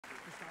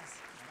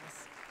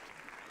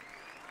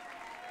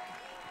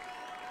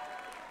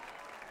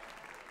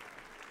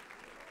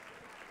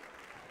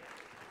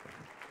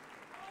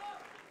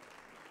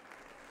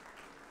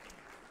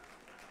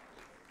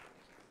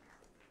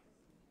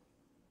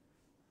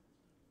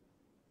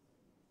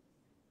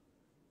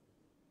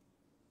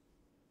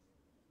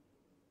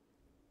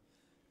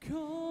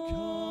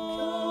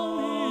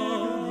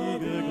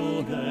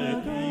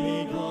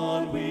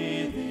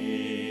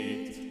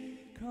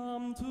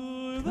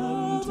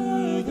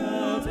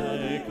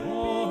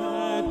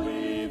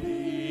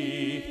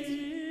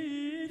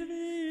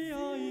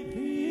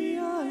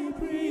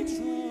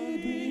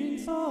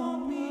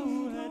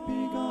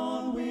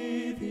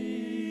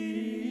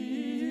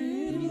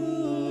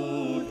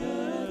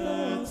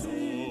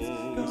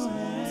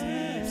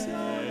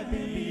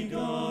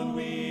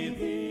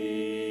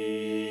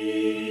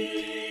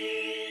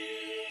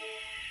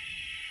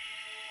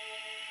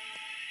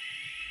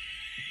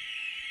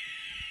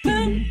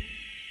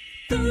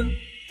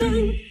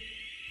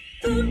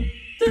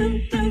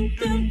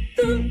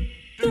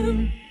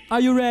Are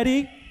you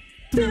ready?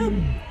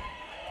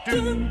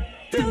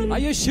 Are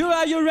you sure?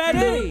 Are you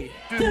ready?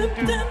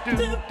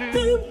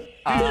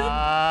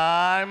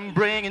 I'm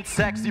bringing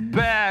sexy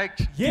back.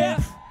 Yeah.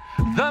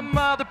 The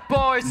mother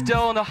boys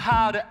don't know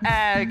how to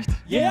act.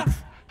 Yeah.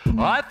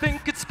 I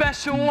think it's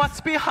special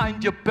what's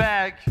behind your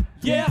back.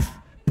 Yeah.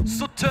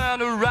 So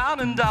turn around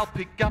and I'll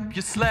pick up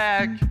your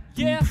slack.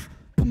 Yeah.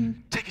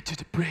 Take it to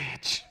the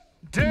bridge.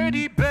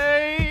 Dirty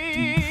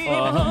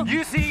babe,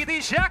 you see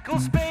these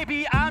shackles,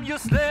 baby, I'm your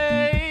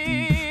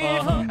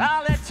slave.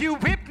 I'll let you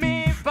whip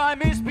me if I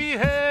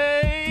misbehave.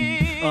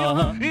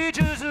 It's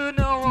just that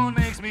no one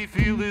makes me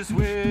feel this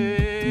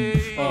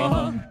way.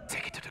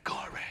 Take it to the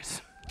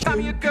chorus.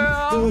 Come here,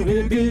 girl.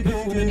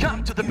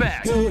 Come to the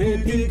back.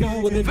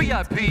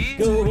 VIP.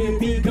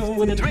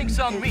 Drinks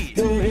on me.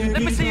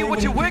 Let me see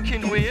what you're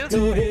working with.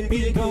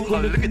 Oh,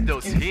 look at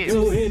those hips.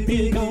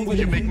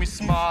 You make me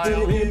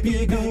smile.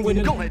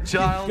 Go ahead,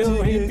 child.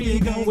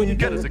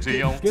 Get a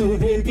sexy on.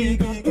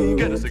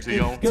 Get a sexy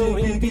on.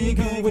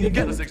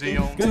 Get a sexy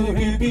on.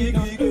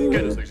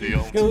 Get a sexy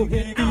on.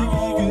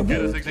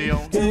 Get a sexy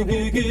on.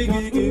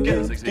 Get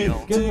a sexy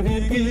on.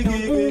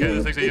 Get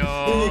a sexy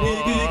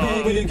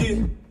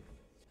on.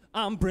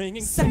 I'm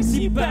bringing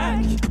sexy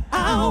back.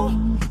 Ow,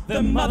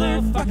 the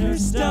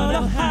motherfuckers don't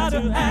know how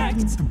to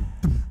act.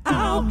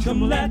 Ow,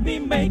 come let me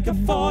make up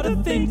for the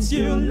things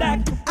you lack.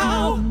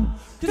 Ow,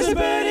 cause you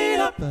burn it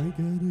up. I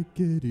gotta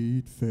get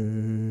it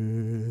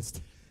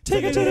fast.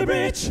 Take it to the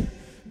bridge,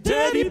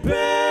 dirty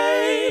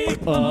babe.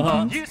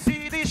 You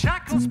see these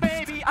shackles,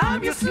 baby,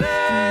 I'm your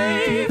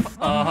slave.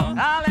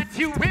 I'll let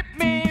you whip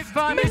me if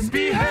I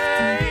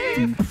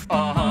misbehave.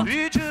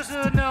 It's just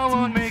that no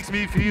one makes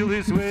me feel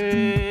this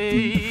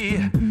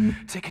way.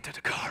 Take it to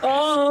the car.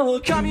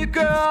 Come here,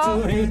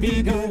 girl.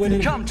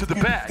 Come to the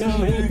back.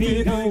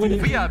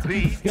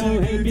 VIP.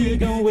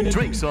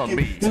 Drinks on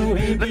me.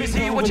 Let me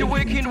see what you're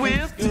working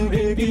with.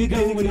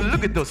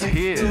 Look at those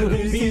hips.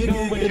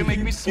 You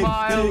make me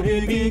smile.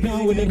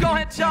 Go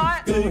ahead,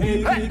 child.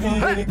 Hey,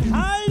 hey.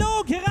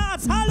 Hallo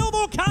Graz, hallo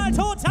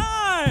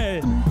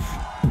vokal.total.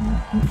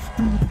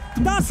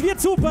 Das wird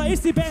super,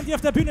 ist die Band, die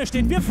auf der Bühne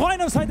steht. Wir freuen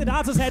uns, heute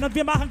da zu sein und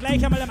wir machen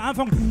gleich einmal am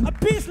Anfang ein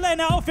bisschen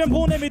eine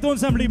Aufwärmrunde mit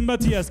unserem lieben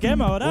Matthias. Gehen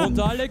wir, oder? Und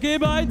alle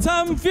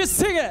gemeinsam fürs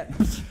Singen.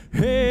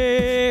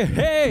 Hey,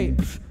 hey.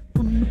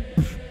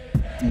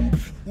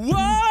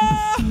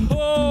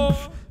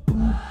 Wow.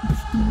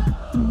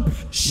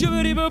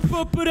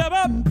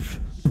 Shubidi-bop-bop-bop-bop.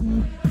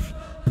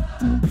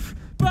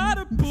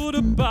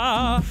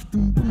 Ba-da-bu-da-ba.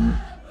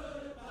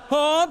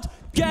 Und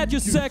get you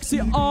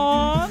sexy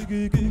on.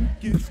 Get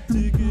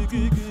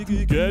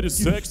you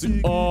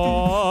sexy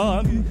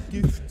on.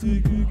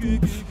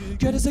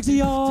 Get you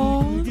sexy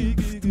on.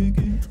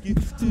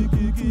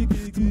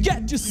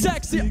 Get you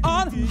sexy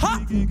on. Ha!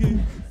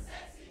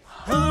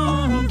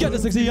 Get a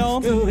sexy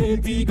on.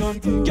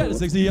 Get a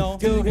sexy on.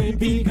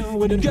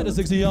 Get a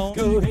sexy on.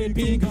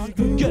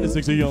 Get a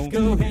sexy on.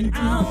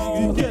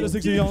 Get a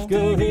sexy on.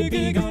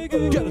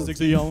 Get a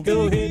sexy on.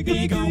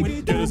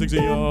 Get a sexy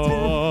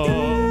on.